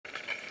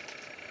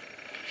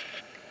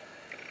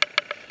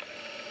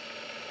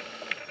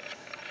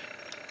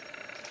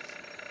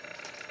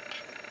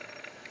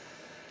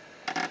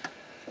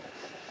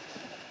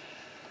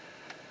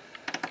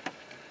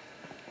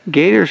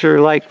Gators are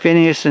like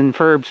Phineas and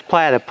Ferb's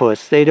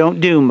platypus. They don't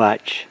do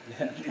much.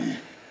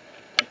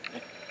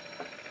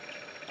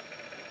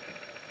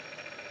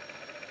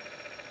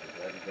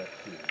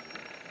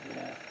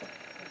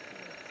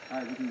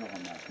 Alright, we can go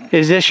home now.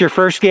 Is this your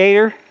first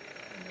gator?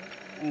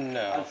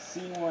 No. I've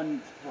seen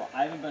one. Well,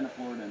 I haven't been to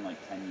Florida in like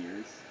 10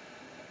 years.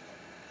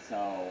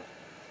 So.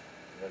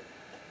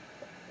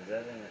 Is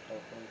that in your cell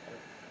phone?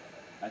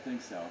 I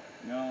think so.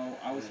 No,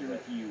 I was here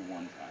with you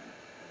one time.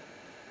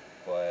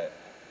 But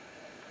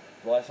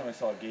the last time I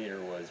saw a gator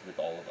was with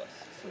all of us.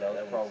 So that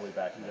was probably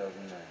back in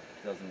 2009.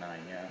 2009,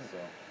 yeah. So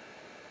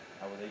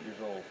I was 8 years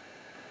old.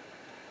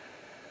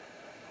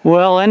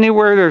 Well,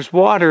 anywhere there's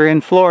water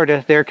in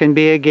Florida, there can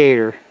be a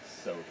gator.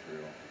 So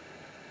true.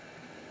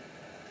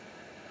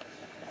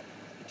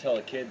 You tell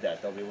a kid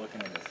that, they'll be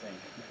looking in the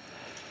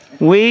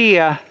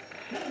sink.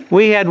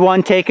 We had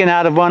one taken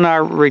out of one of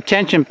our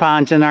retention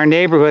ponds in our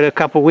neighborhood a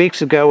couple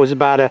weeks ago. It was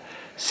about a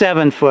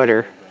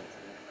 7-footer.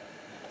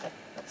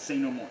 Say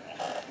no more.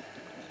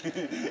 I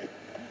get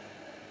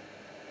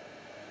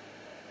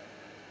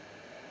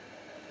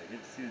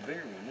to see the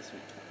bigger one this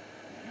week.